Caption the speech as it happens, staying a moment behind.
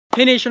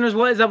Hey Nationers,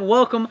 what is up?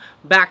 Welcome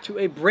back to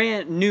a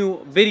brand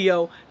new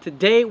video.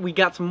 Today we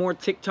got some more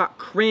TikTok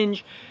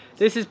cringe.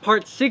 This is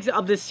part 6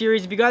 of this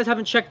series. If you guys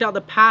haven't checked out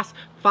the past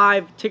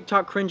 5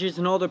 TikTok cringes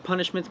and all their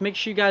punishments, make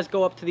sure you guys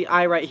go up to the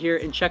eye right here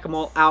and check them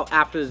all out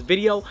after this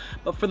video.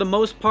 But for the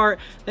most part,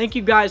 thank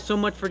you guys so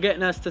much for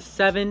getting us to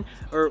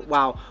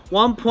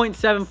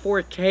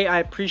 1.74K. I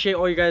appreciate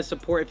all you guys'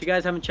 support. If you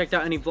guys haven't checked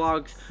out any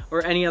vlogs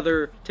or any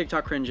other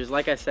TikTok cringes,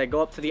 like I said,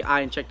 go up to the eye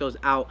and check those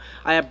out.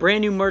 I have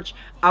brand new merch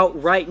out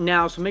right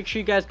now, so make sure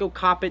you guys go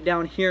cop it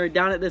down here,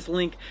 down at this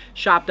link,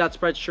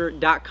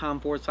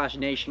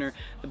 shop.spreadshirt.com/nationer.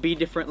 The Be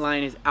Different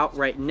line is out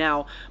right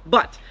now.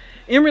 But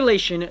in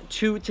relation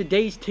to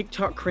today's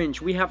TikTok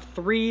cringe, we have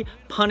 3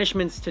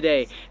 punishments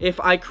today if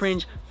I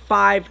cringe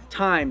 5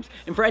 times.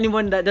 And for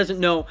anyone that doesn't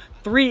know,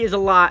 3 is a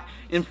lot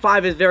and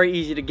 5 is very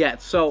easy to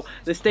get. So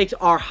the stakes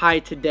are high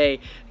today.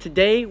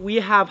 Today we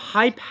have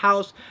Hype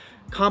House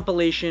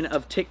compilation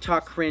of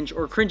TikTok cringe,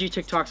 or cringy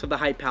TikToks of the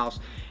Hype House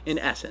in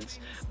essence.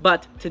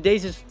 But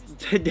today's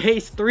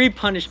 3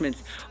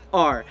 punishments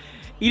are: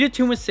 eat a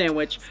tuna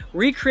sandwich,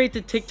 recreate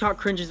the TikTok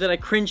cringes that I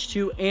cringe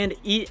to, and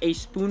eat a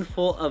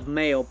spoonful of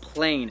mayo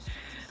plain.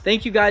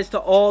 Thank you guys to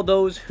all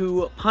those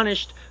who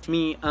punished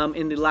me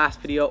in the last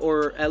video,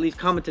 or at least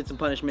commented some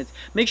punishments.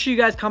 Make sure you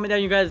guys comment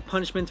down your guys'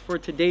 punishments for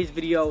today's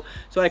video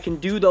so I can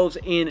do those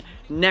in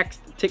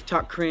next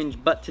TikTok cringe.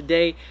 But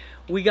today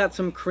we got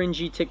some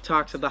cringy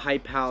TikToks of the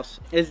Hype House.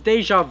 It's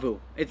deja vu.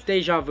 It's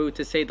deja vu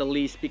to say the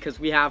least, because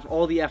we have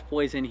all the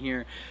F-boys in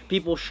here,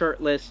 people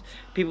shirtless,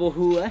 people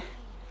who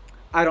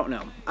I don't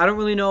know. I don't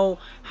really know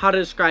how to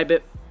describe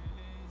it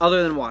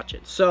other than watch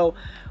it. So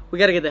we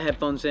got to get the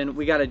headphones in.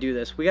 We got to do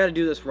this. We got to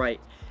do this right.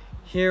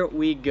 Here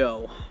we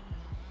go.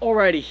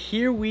 Alrighty,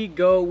 here we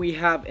go. We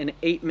have an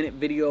 8-minute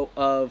video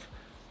of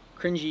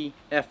cringy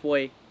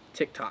F-boy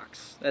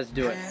TikToks. Let's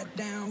do it. Right.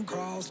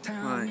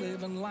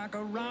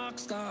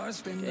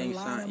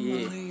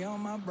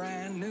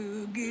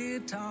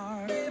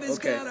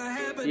 Okay.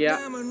 Yeah.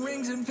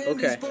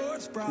 Okay.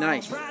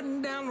 Nice.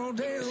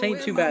 This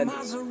ain't too bad.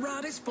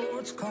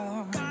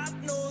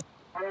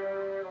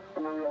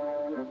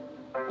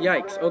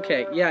 Yikes.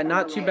 Okay. Yeah,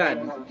 not too bad.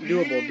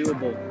 Doable.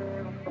 Doable.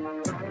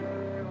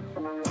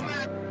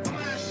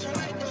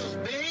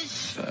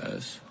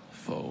 Fast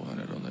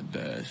 400 on the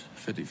dash.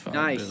 55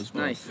 nice. bills,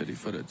 Nice. 50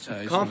 for the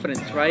tax.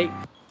 Confidence, right?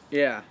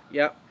 Yeah.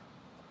 Yep.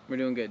 We're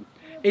doing good.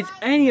 It's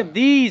any of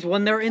these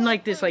when they're in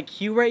like this like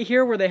queue right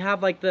here where they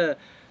have like the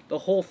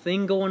whole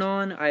thing going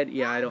on. I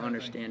don't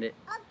understand it.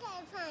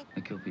 Okay, fine. I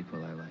kill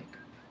people I like.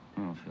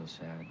 I don't feel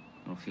sad.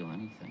 I don't feel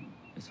anything.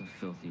 It's a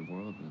filthy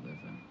world we live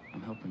in.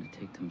 I'm helping to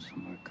take them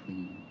somewhere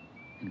clean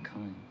and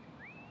kind.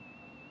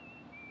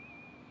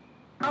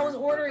 I was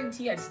ordering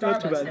tea at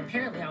Starbucks, and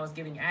apparently I was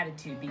giving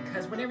attitude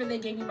because whenever they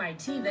gave me my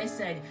tea, they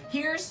said,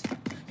 "Here's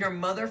your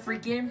mother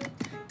freaking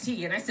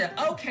tea." And I said,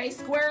 "Okay,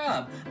 square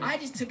up." I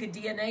just took a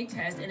DNA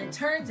test, and it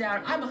turns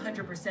out I'm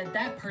 100%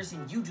 that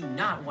person you do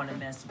not want to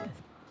mess with.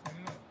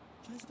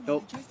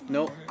 Nope.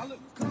 Nope.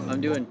 I'm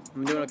doing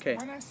okay.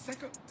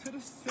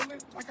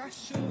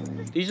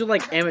 These are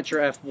like amateur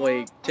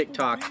F-boy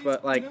TikToks,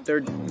 but like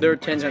they're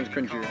 10 times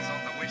cringier.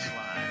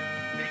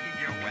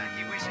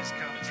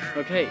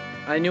 Okay,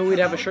 I knew we'd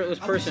have a shirtless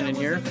person in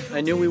here.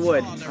 I knew we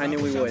would. I knew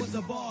we would.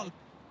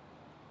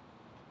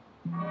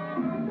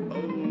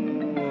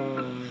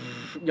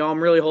 Yo,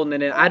 I'm really holding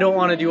it in. I don't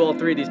want to do all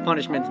 3 of these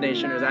punishments,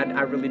 Nationers.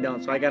 I really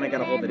don't, so I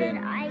gotta hold it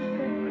in.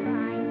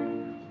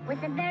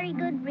 With a very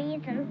good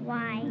reason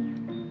why.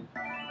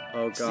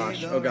 Oh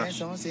gosh, oh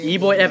gosh.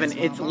 E-boy Evan,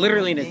 it's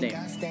literally in his name.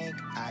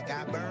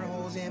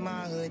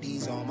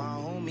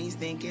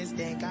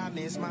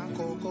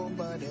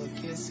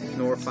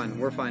 No, we're fine,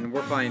 we're fine,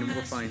 we're fine,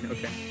 we're fine,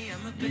 okay.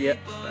 Yep,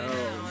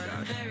 oh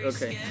gosh,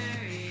 okay.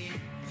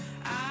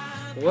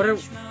 What are...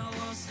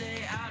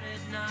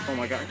 Oh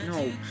my god,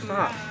 no,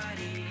 stop.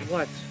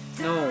 What?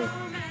 No. No.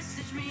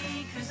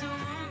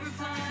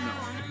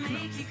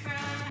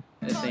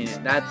 This ain't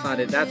it, that's not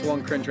it, that's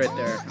one cringe right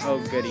there. Oh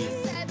goody.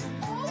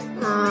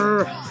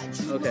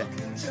 Okay.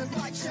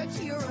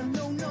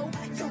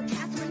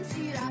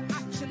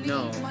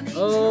 No.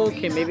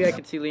 Okay, maybe I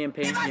could see Liam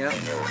Payne. Yeah.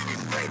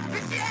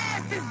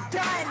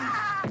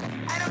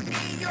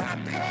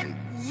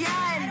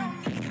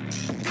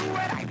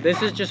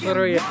 This is just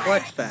literally a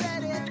flex fest.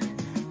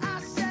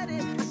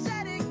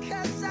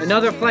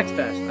 Another flex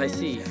fest. I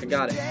see. I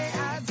got it.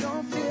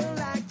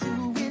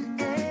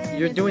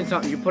 You're doing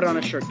something. You put on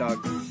a shirt,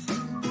 dog.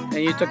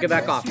 And you took it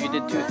back off. You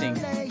did 2 things.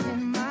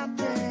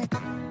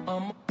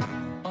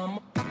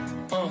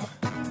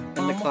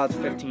 Clouds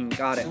 15,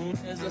 got it. Okay,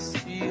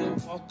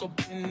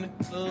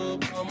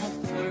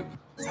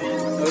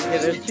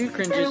 there's 2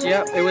 cringes.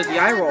 Yep, it was the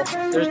eye roll.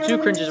 There's 2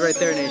 cringes right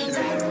there, Nation.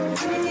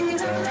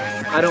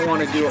 I don't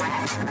want to do it.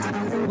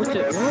 What?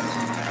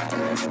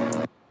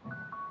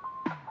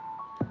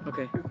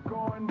 Okay.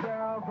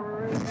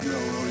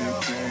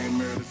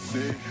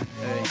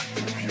 Hey.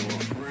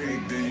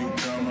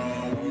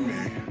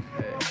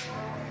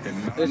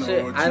 This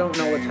is, I don't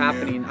know what's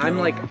happening. I'm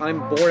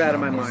bored out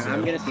of my mind.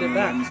 I'm gonna sit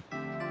back.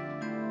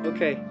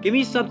 Okay, give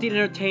me something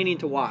entertaining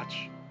to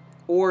watch.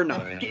 Or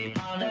not.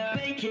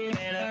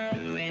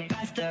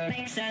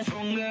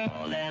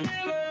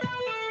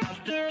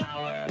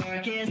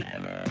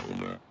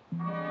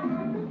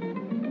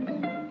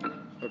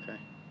 Okay.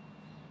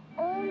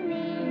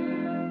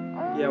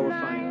 Yeah, we're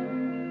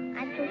fine.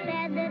 I'm so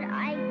sad that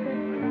I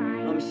could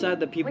cry. I'm sad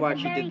that people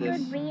actually did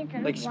this.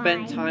 Like,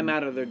 spent time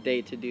out of their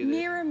day to do this.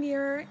 Mirror,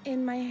 mirror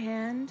in my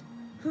hand,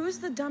 who's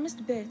the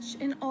dumbest bitch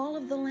in all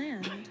of the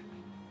land?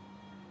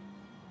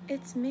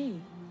 It's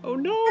me. Oh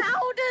no!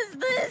 How does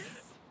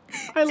this?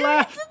 I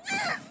laughed.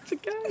 It's a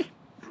guy.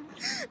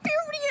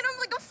 I'm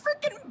like a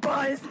freaking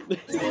buzz.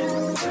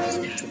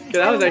 Okay,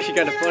 that was actually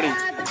kind of funny.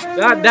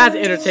 That's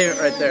entertainment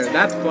right there.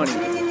 That's funny.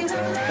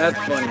 That's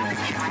funny.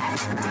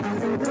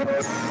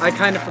 I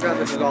kind of forgot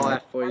this was all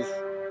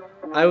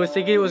FBOYs. I was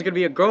thinking it was gonna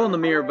be a girl in the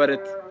mirror, but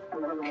it's.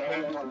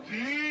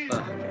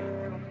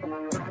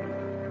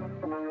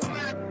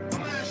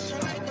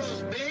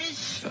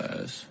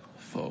 Fast,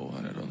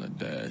 400 on the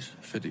dash,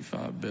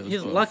 55 bills.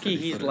 He's lucky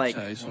he's like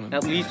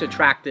at least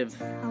attractive.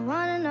 I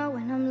wanna know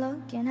when I'm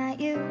looking at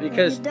you.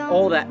 Because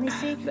all that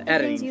the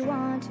editing. You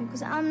want to,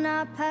 'cause I'm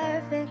not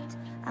perfect,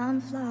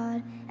 I'm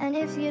flawed. And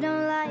if you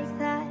don't like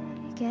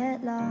that,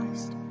 get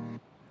lost.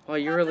 Oh,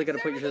 you're really gonna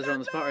put your sister on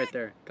the spot right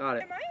there. Got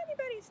it. Am I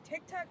anybody's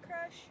TikTok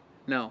crush?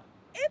 No,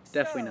 If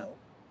definitely so,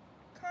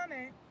 not.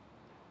 comment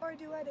or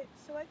do edit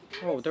so I can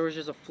do Oh, there was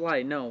just a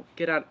fly. No,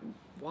 get out.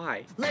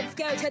 Why? Let's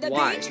go to the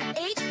Why? beach, eat,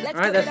 let's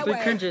Alright, give that's it three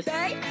away. cringes.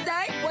 Say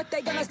what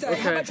they gonna say.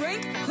 Okay. Have a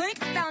drink, clink,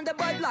 found a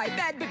Bud Light.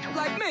 Bad bitch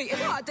like me,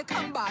 it's hard to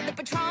come by. The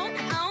Patron,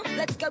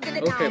 let's go get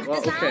it Okay, down.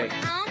 well, The sound, okay.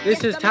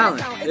 This is the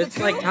talent. sound. It's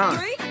a like two, talent.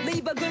 three,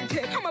 leave a good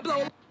tip. I'ma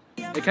blow.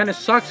 It kind of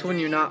sucks when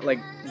you're not like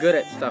good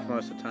at stuff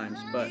most of the times,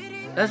 but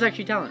that's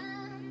actually talent.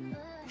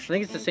 I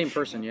think it's the same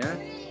person, yeah?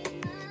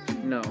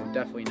 No,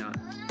 definitely not.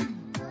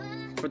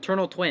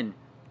 Fraternal twin.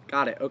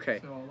 Got it,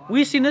 okay.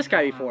 We've seen this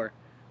guy before.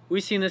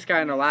 We've seen this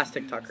guy in our last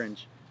TikTok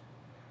cringe.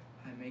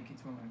 I make it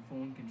to where my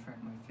phone can track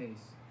my face.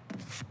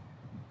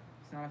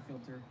 It's not a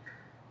filter.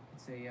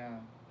 It's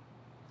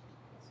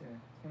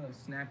one of those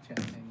Snapchat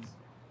things.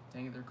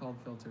 Dang it, they're called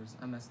filters.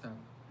 I messed up.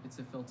 It's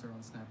a filter on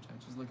Snapchat.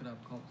 Just look it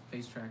up, called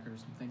face tracker or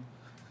something.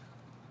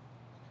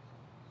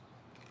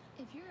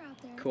 If you're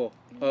out there, Cool.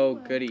 and you Oh,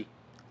 would goody.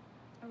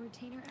 a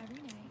retainer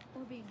every night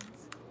or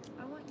beans,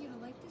 I want you to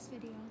like this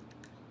video.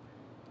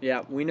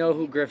 Yeah, we know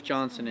who Griff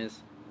Johnson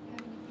is. Having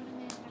to put them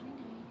in every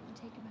night and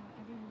take them out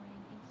every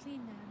morning and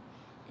clean them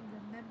and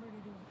remember to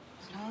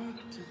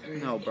do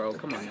it. No, bro,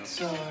 come on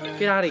now.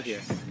 Get out of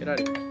here. Get out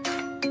of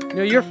here.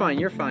 No, you're fine.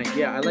 You're fine.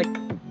 Yeah, I like.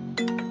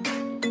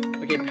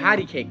 Okay,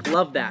 patty cake.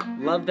 Love that.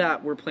 Love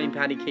that we're playing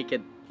patty cake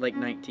at like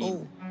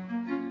 19.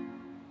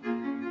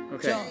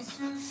 Okay.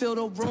 Fill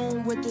the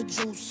room with the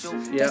juice.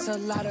 Yep. A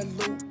lot of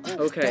loot.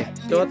 Okay.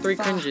 Still at 3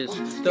 cringes.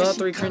 Still at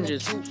 3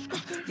 cringes.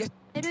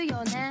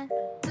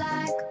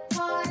 Black,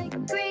 white,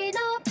 green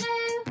or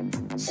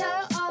blue.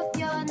 Show off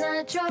your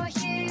natural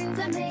hue.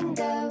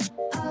 Flamingo.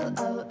 Oh,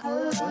 oh,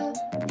 oh, oh.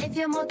 If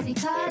you're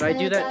multicolored, Should I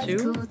do that that's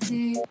too? cool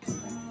too.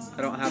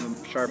 I don't have a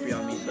Sharpie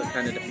on me, so it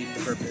kind of defeats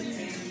the purpose.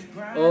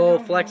 Oh,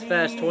 Flex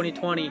Fest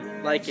 2020.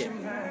 Like it.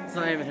 It's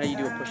not even how you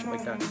do a push-up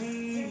like that.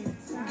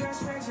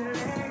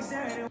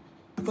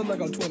 I feel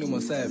like I'm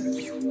 21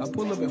 Savage. I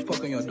pull up and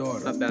fuck on your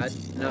daughter. Not bad.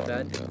 Not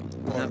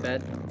bad. Not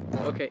bad.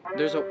 Okay,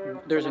 there's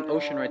an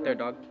ocean right there,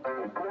 dog.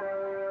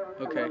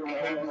 Okay.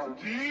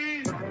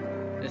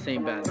 This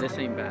ain't bad. This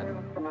ain't bad.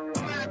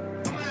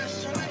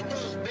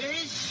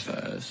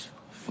 Fast,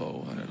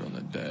 400 on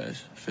the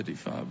dash,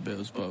 55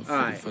 bills, but free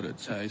Alright. for the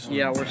tax.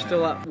 Yeah,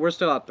 we're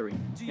still up 3.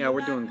 Yeah,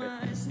 we're doing good.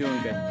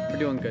 Doing good. We're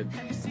doing good.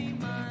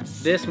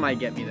 This might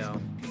get me though.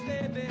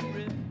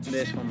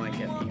 This one might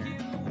get me here.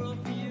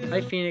 Hi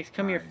Phoenix,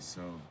 come here.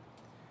 So,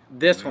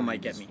 This one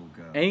might get me.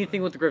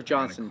 Anything with Griff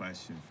Johnson. I got a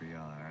question for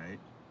y'all, alright?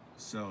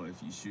 So,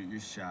 if you shoot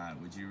your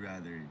shot, would you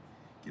rather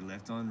get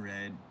left on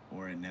red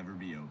or it never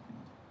be opened?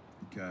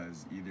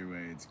 Because either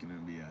way, it's gonna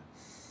be a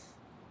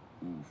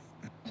oof.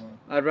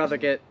 I'd rather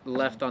get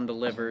left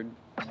undelivered.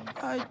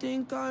 I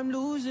think I'm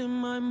losing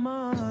my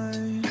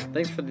mind.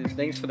 Thanks for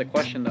the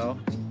question though.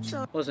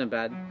 Wasn't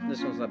bad.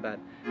 This one's not bad.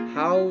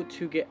 How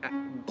to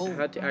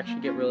actually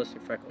get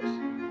realistic freckles?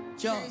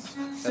 Just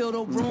fill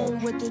the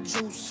room with the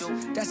juice.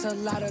 That's a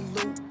lot of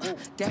loot.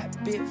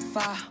 That bit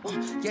fire.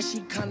 Yeah, she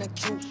kinda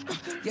cute.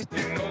 Yeah.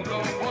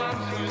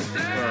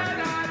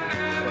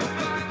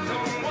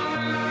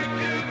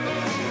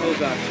 Oh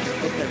gosh.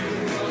 Okay.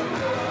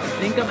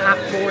 I think I'm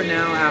at 4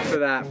 now after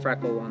that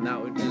freckle one.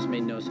 That would just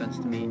made no sense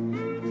to me.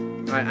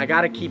 Alright, I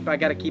gotta keep a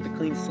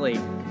clean slate.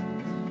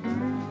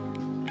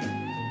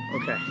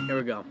 Okay, here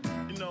we go.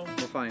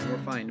 We're fine, we're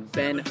fine.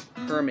 Ben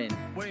Herman.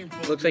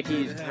 Looks like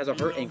he has a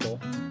hurt ankle.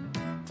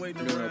 Doing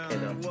okay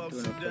though.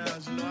 Doing okay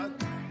though.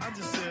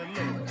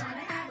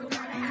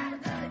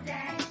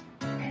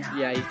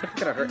 Yeah, he's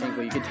definitely got a hurt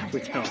ankle, you can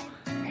definitely tell.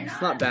 It's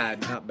not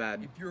bad, not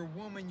bad. If you're a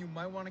woman, you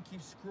might want to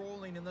keep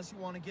scrolling unless you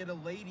want to get a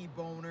lady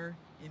boner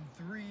in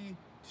 3,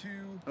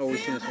 Oh, we've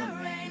seen this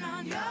one.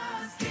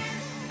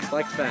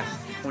 Flex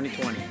Fest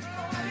 2020.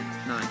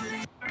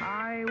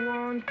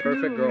 9.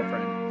 Perfect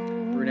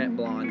Girlfriend. Brunette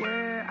blonde.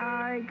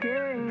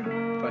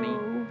 Funny.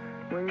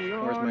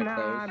 Where's my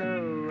clothes?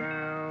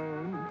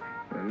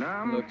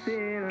 Looks to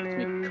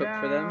me cook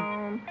for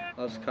them.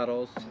 Loves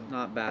cuddles.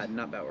 Not bad.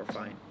 Not bad. We're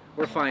fine.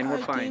 We're fine. We're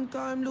fine.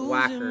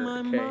 Whacker.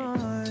 Okay.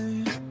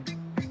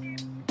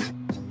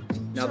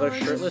 Now the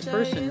shirtless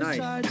person. Nice.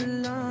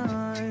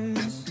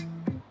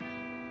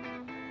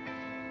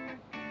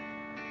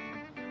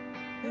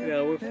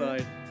 Yeah, we're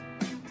fine.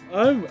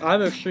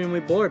 I'm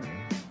extremely bored.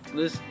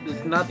 There's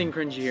nothing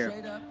cringy here.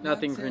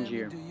 Nothing cringy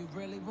here.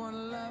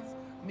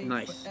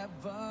 Nice.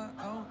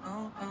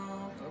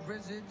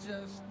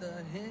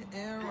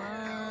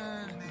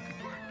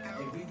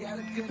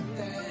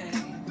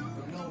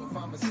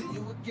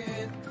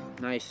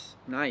 Nice.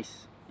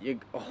 Nice. You,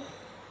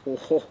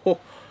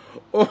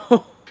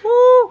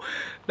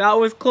 that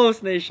was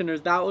close,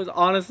 Nationers. That was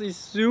honestly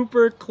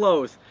super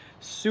close.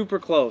 Super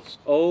close.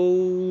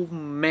 Oh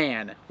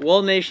man.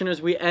 Well,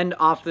 Nationers, we end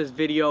off this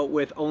video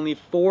with only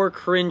 4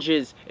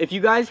 cringes. If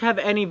you guys have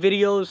any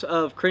videos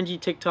of cringy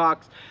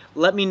TikToks,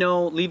 let me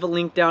know. Leave a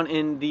link down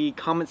in the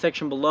comment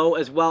section below,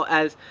 as well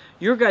as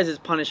your guys'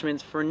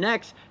 punishments for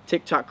next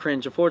TikTok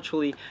cringe.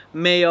 Unfortunately,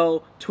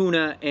 mayo,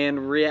 tuna,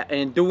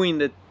 and doing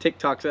the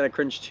TikToks that I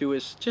cringe to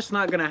is just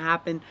not gonna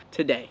happen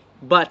today.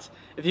 But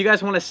if you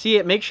guys want to see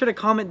it, make sure to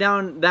comment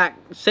down that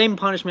same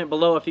punishment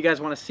below if you guys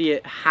want to see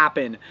it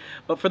happen.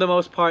 But for the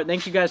most part,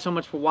 thank you guys so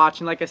much for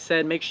watching. Like I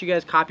said, make sure you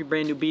guys copy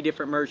brand new Be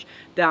Different merch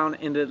down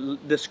in the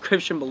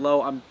description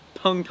below. I'm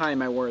tongue-tying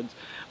my words.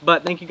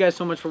 But thank you guys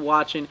so much for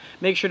watching.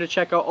 Make sure to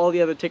check out all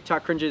the other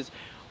TikTok cringes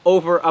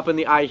over up in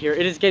the eye here.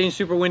 It is getting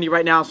super windy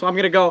right now, so I'm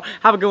gonna go.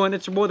 Have a good one.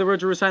 It's your boy, the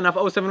Roger, signing off.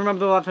 07. Remember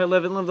the life I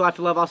live and live the life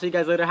I love. I'll see you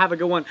guys later. Have a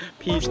good one.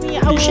 Peace.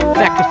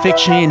 Fact to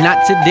fiction,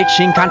 not to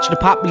addiction. Conscious to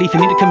pop belief, you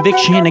need a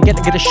conviction. I get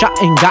a shot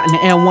and got in the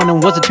L1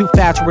 and wasn't too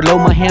fast to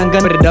reload my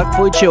handgun. Better duck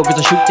for a chill, cause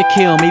I shoot to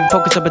kill. Maybe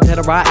focus up a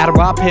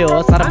Adderall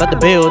pill. It's not about the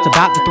bill, it's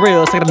about the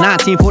thrill. It's like the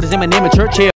 1940s in my name of Churchill.